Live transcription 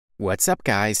What's up,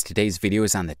 guys? Today's video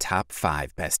is on the top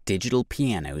 5 best digital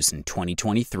pianos in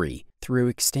 2023. Through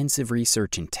extensive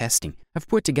research and testing, I've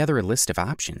put together a list of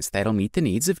options that'll meet the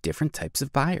needs of different types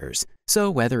of buyers.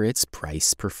 So whether it's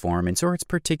price, performance, or its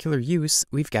particular use,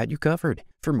 we've got you covered.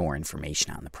 For more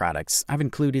information on the products, I've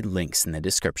included links in the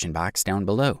description box down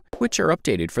below, which are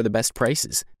updated for the best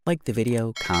prices. Like the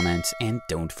video, comment, and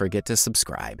don't forget to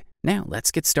subscribe. Now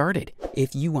let's get started.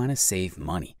 If you want to save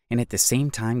money and at the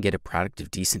same time get a product of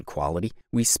decent quality,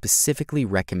 we specifically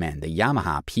recommend the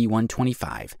Yamaha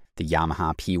P125. The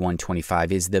Yamaha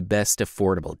P125 is the best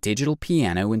affordable digital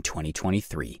piano in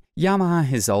 2023. Yamaha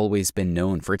has always been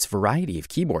known for its variety of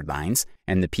keyboard lines,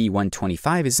 and the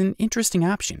P125 is an interesting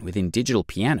option within digital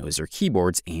pianos or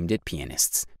keyboards aimed at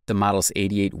pianists. The model's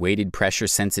 88 weighted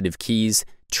pressure-sensitive keys,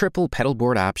 triple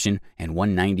pedalboard option, and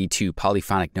 192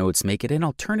 polyphonic notes make it an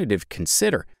alternative to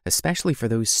consider, especially for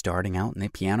those starting out in the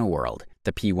piano world.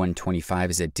 The P125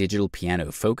 is a digital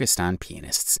piano focused on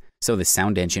pianists, so the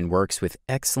sound engine works with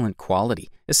excellent quality,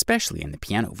 especially in the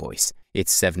piano voice.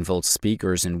 Its 7-volt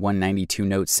speakers and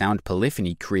 192-note sound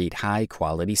polyphony create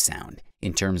high-quality sound.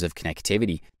 In terms of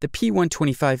connectivity, the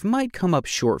P125 might come up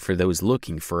short for those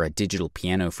looking for a digital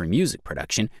piano for music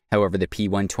production. However, the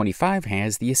P125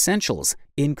 has the essentials,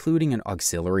 including an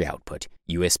auxiliary output,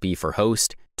 USB for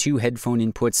host, 2 headphone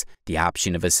inputs, the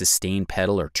option of a sustain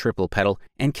pedal or triple pedal,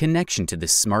 and connection to the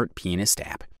Smart Pianist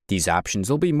app. These options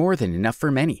will be more than enough for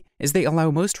many, as they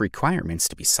allow most requirements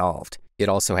to be solved. It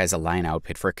also has a line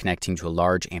output for connecting to a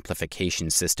large amplification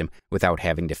system without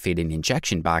having to fit an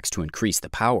injection box to increase the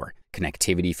power.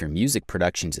 Connectivity for music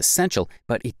production is essential,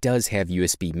 but it does have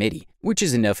USB MIDI, which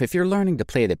is enough if you're learning to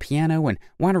play the piano and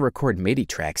want to record MIDI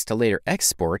tracks to later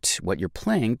export what you're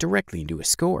playing directly into a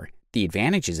score. The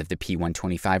advantages of the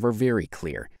P125 are very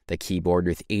clear. The keyboard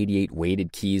with 88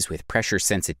 weighted keys with pressure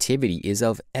sensitivity is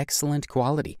of excellent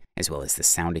quality, as well as the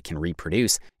sound it can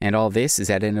reproduce, and all this is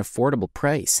at an affordable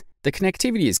price. The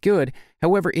connectivity is good,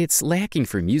 however, it's lacking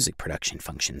for music production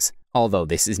functions. Although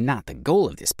this is not the goal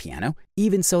of this piano,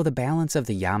 even so the balance of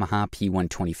the Yamaha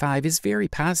P125 is very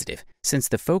positive, since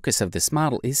the focus of this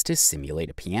model is to simulate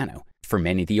a piano. For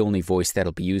many, the only voice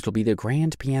that'll be used will be the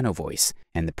grand piano voice,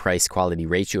 and the price-quality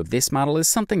ratio of this model is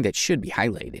something that should be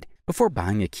highlighted. Before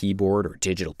buying a keyboard or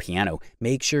digital piano,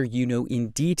 make sure you know in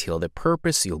detail the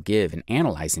purpose you'll give and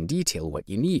analyze in detail what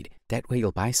you need. That way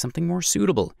you'll buy something more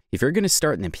suitable. If you're going to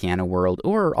start in the piano world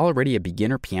or are already a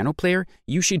beginner piano player,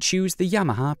 you should choose the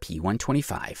Yamaha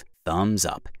P125. Thumbs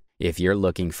up. If you're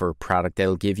looking for a product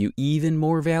that'll give you even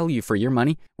more value for your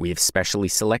money, we have specially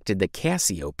selected the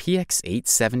Casio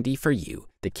PX-870 for you.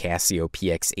 The Casio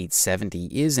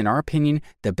PX-870 is, in our opinion,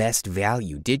 the best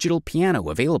value digital piano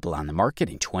available on the market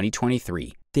in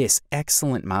 2023. This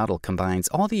excellent model combines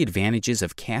all the advantages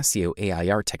of Casio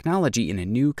AIR technology in a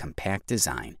new compact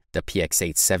design. The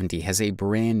PX-870 has a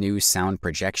brand new sound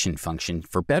projection function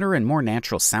for better and more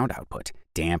natural sound output.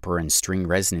 Damper and string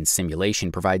resonance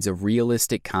simulation provides a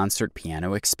realistic concert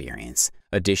piano experience.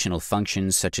 Additional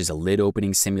functions such as a lid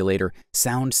opening simulator,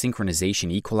 sound synchronization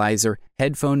equalizer,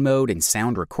 headphone mode, and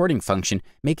sound recording function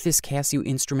make this Casio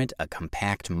instrument a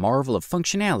compact marvel of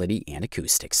functionality and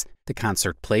acoustics. The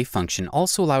concert play function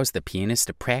also allows the pianist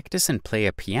to practice and play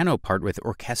a piano part with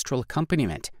orchestral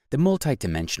accompaniment. The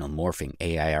multi-dimensional morphing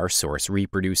AIR source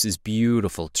reproduces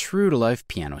beautiful, true-to-life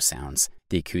piano sounds.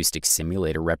 The acoustic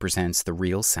simulator represents the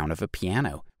real sound of a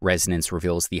piano. Resonance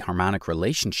reveals the harmonic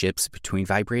relationships between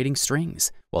vibrating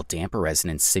strings, while damper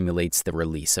resonance simulates the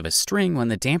release of a string when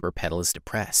the damper pedal is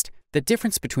depressed. The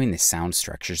difference between the sound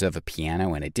structures of a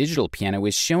piano and a digital piano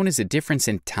is shown as a difference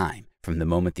in time, from the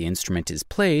moment the instrument is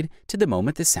played to the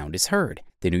moment the sound is heard.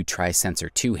 The new Tri-Sensor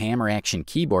 2 hammer action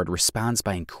keyboard responds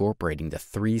by incorporating the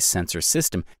 3-sensor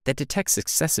system that detects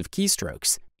successive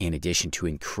keystrokes. In addition to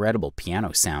incredible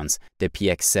piano sounds, the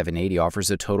PX-780 offers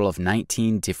a total of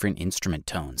 19 different instrument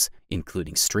tones,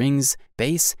 including strings,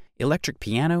 bass, electric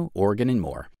piano, organ, and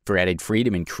more. For added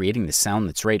freedom in creating the sound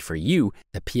that's right for you,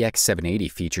 the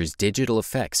PX-780 features digital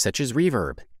effects such as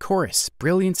reverb, chorus,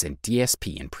 brilliance, and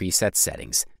DSP in preset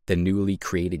settings. The newly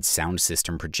created sound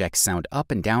system projects sound up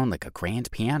and down like a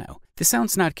grand piano. The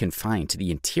sound's not confined to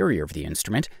the interior of the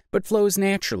instrument, but flows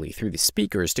naturally through the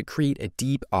speakers to create a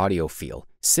deep audio feel,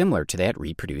 similar to that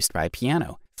reproduced by a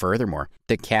piano. Furthermore,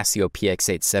 the Casio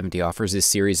PX-870 offers a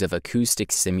series of acoustic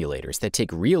simulators that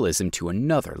take realism to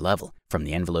another level. From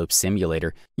the envelope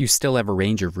simulator, you still have a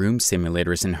range of room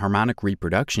simulators and harmonic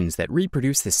reproductions that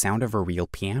reproduce the sound of a real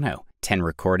piano. 10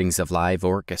 recordings of live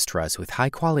orchestras with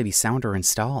high-quality sound are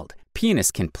installed.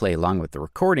 Pianists can play along with the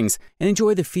recordings and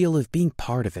enjoy the feel of being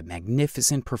part of a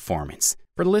magnificent performance.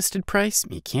 For the listed price,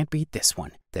 you can't beat this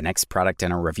one. The next product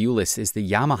on our review list is the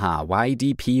Yamaha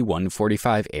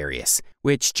YDP145 Arius,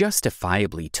 which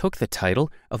justifiably took the title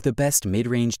of the best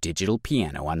mid-range digital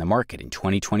piano on the market in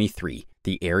 2023.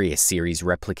 The Arius series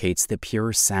replicates the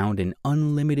pure sound and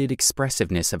unlimited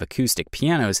expressiveness of acoustic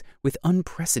pianos with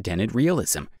unprecedented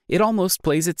realism. It almost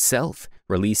plays itself,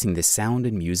 releasing the sound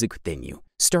and music within you.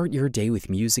 Start your day with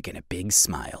music and a big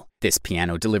smile. This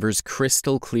piano delivers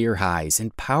crystal clear highs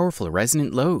and powerful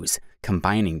resonant lows,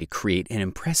 combining to create an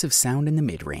impressive sound in the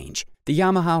mid-range. The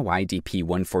Yamaha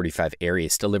YDP145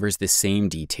 Arius delivers the same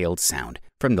detailed sound,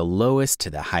 from the lowest to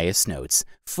the highest notes,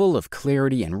 full of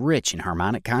clarity and rich in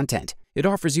harmonic content. It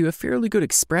offers you a fairly good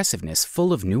expressiveness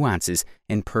full of nuances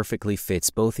and perfectly fits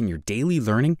both in your daily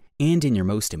learning and in your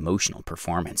most emotional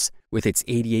performance. With its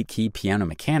 88-key piano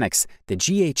mechanics, the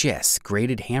GHS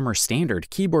graded hammer standard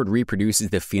keyboard reproduces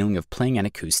the feeling of playing an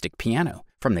acoustic piano,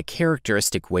 from the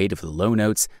characteristic weight of the low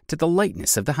notes to the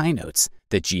lightness of the high notes.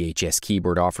 The GHS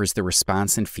keyboard offers the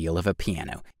response and feel of a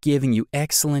piano, giving you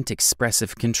excellent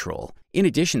expressive control. In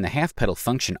addition, the half pedal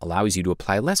function allows you to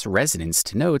apply less resonance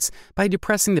to notes by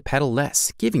depressing the pedal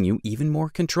less, giving you even more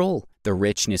control. The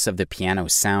richness of the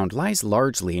piano's sound lies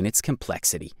largely in its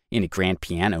complexity. In a grand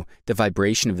piano, the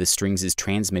vibration of the strings is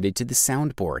transmitted to the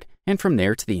soundboard, and from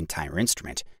there to the entire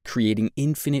instrument, creating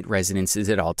infinite resonances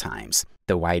at all times.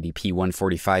 The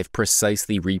YDP145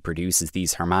 precisely reproduces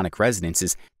these harmonic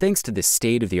resonances thanks to the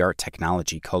state-of-the-art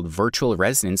technology called Virtual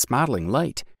Resonance Modeling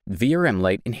Light. VRM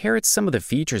Light inherits some of the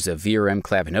features of VRM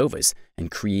clavinovas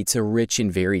and creates a rich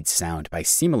and varied sound by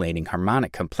simulating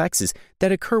harmonic complexes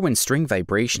that occur when string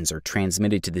vibrations are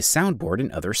transmitted to the soundboard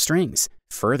and other strings.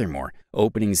 Furthermore,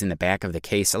 openings in the back of the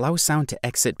case allow sound to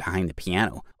exit behind the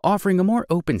piano, offering a more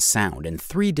open sound and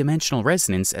three-dimensional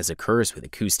resonance as occurs with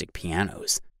acoustic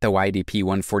pianos. The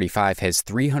YDP145 has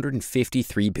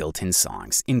 353 built-in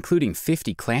songs, including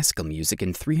 50 classical music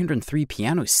and 303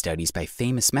 piano studies by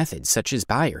famous methods such as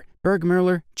Beyer,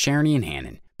 Bergmüller, Czerny, and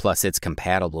Hannon. Plus, it's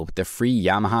compatible with the free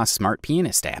Yamaha Smart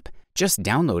Pianist app. Just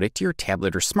download it to your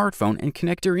tablet or smartphone and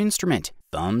connect your instrument.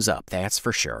 Thumbs up, that's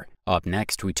for sure. Up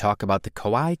next, we talk about the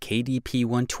Kawai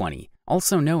KDP120,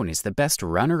 also known as the best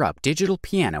runner-up digital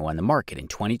piano on the market in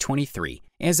 2023.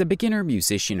 As a beginner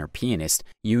musician or pianist,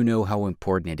 you know how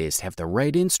important it is to have the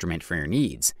right instrument for your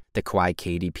needs. The Kawai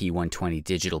KDP120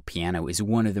 digital piano is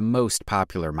one of the most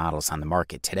popular models on the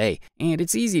market today, and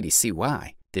it's easy to see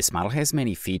why. This model has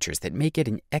many features that make it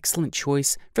an excellent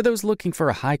choice for those looking for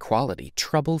a high-quality,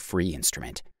 trouble-free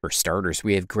instrument. For starters,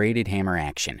 we have graded hammer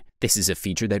action. This is a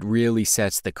feature that really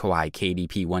sets the Kawai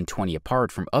KDP120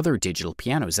 apart from other digital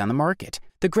pianos on the market.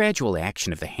 The gradual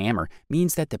action of the hammer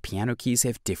means that the piano keys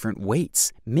have different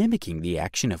weights, mimicking the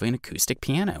action of an acoustic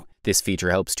piano. This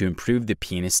feature helps to improve the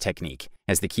pianist's technique,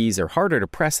 as the keys are harder to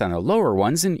press on the lower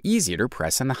ones and easier to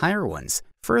press on the higher ones.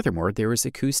 Furthermore, there is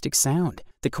acoustic sound.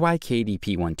 The Kawai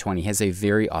KDP120 has a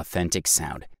very authentic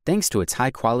sound, thanks to its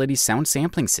high-quality sound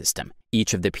sampling system.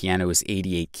 Each of the piano's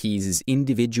 88 keys is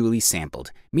individually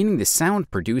sampled, meaning the sound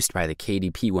produced by the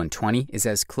KDP120 is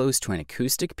as close to an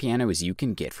acoustic piano as you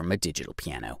can get from a digital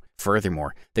piano.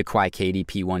 Furthermore, the Kawai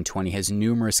KDP120 has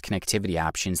numerous connectivity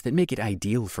options that make it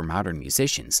ideal for modern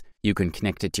musicians. You can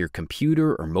connect it to your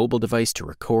computer or mobile device to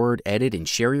record, edit, and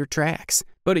share your tracks.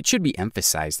 But it should be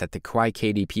emphasized that the Kawai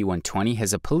KDP120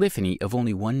 has a polyphony of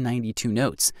only 192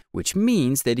 notes, which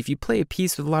means that if you play a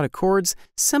piece with a lot of chords,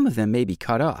 some of them may be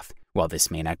cut off. While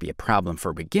this may not be a problem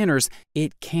for beginners,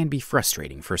 it can be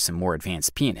frustrating for some more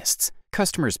advanced pianists.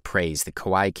 Customers praise the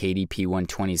Kawai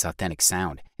KDP120's authentic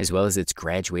sound, as well as its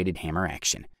graduated hammer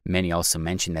action. Many also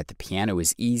mention that the piano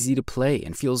is easy to play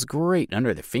and feels great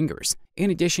under the fingers. In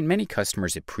addition, many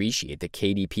customers appreciate the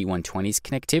KDP120's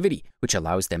connectivity, which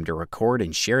allows them to record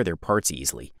and share their parts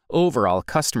easily. Overall,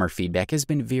 customer feedback has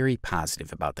been very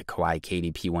positive about the Kawai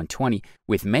KDP120,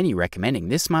 with many recommending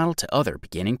this model to other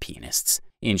beginning pianists.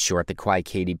 In short, the Kawai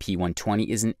KDP120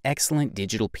 is an excellent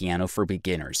digital piano for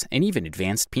beginners and even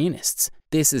advanced pianists.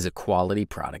 This is a quality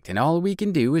product, and all we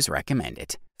can do is recommend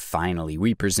it. Finally,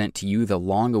 we present to you the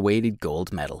long-awaited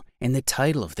gold medal and the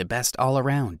title of the best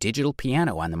all-around digital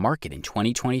piano on the market in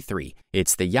 2023.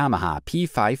 It's the Yamaha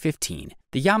P515.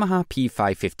 The Yamaha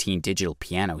P515 digital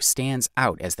piano stands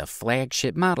out as the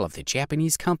flagship model of the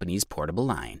Japanese company's portable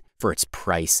line. For its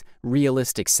price,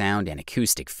 realistic sound, and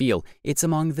acoustic feel, it's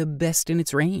among the best in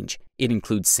its range. It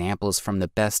includes samples from the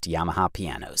best Yamaha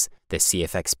pianos, the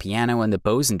CFX piano and the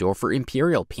Bosendorfer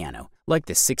Imperial piano. Like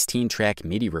the 16-track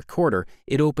MIDI recorder,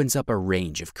 it opens up a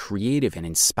range of creative and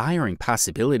inspiring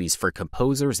possibilities for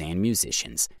composers and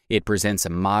musicians. It presents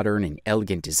a modern and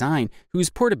elegant design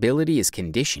whose portability is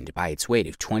conditioned by its weight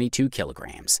of 22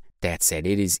 kilograms. That said,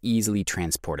 it is easily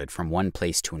transported from one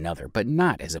place to another, but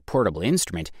not as a portable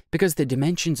instrument because the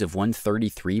dimensions of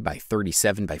 133 by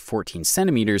 37 by 14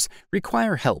 centimeters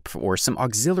require help or some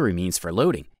auxiliary means for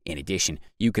loading. In addition,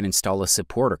 you can install a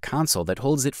support or console that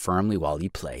holds it firmly while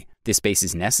you play. This space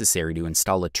is necessary to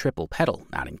install a triple pedal,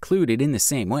 not included in the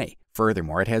same way.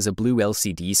 Furthermore, it has a blue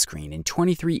LCD screen and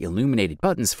 23 illuminated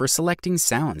buttons for selecting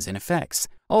sounds and effects.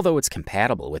 Although it's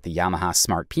compatible with the Yamaha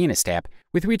Smart Pianist app,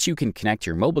 with which you can connect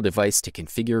your mobile device to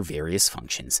configure various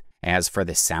functions. As for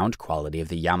the sound quality of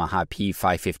the Yamaha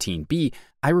P515B,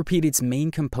 I repeat, its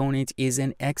main component is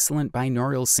an excellent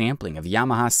binaural sampling of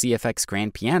Yamaha CFX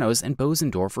Grand Pianos and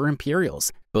Bosendorfer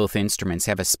Imperials. Both instruments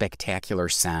have a spectacular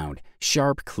sound,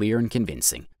 sharp, clear, and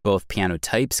convincing. Both piano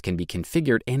types can be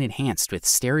configured and enhanced with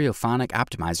stereophonic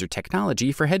optimizer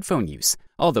technology for headphone use,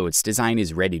 although its design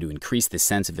is ready to increase the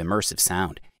sense of immersive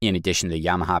sound. In addition, the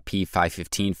Yamaha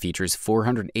P515 features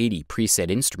 480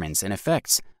 preset instruments and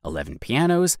effects, 11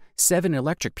 pianos, 7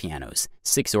 electric pianos,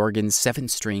 6 organs, 7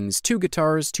 strings, 2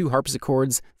 guitars, 2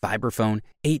 harpsichords, vibraphone,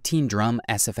 18 drum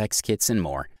SFX kits, and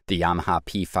more. The Yamaha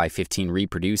P515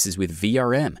 reproduces with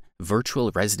VRM,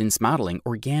 Virtual Resonance Modeling,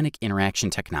 organic interaction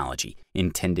technology,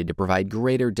 intended to provide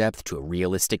greater depth to a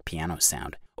realistic piano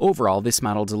sound. Overall, this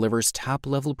model delivers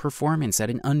top-level performance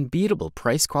at an unbeatable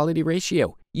price-quality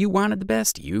ratio. You wanted the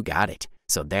best, you got it.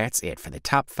 So that's it for the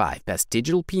top 5 best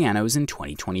digital pianos in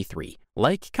 2023.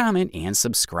 Like, comment, and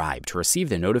subscribe to receive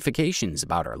the notifications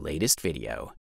about our latest video.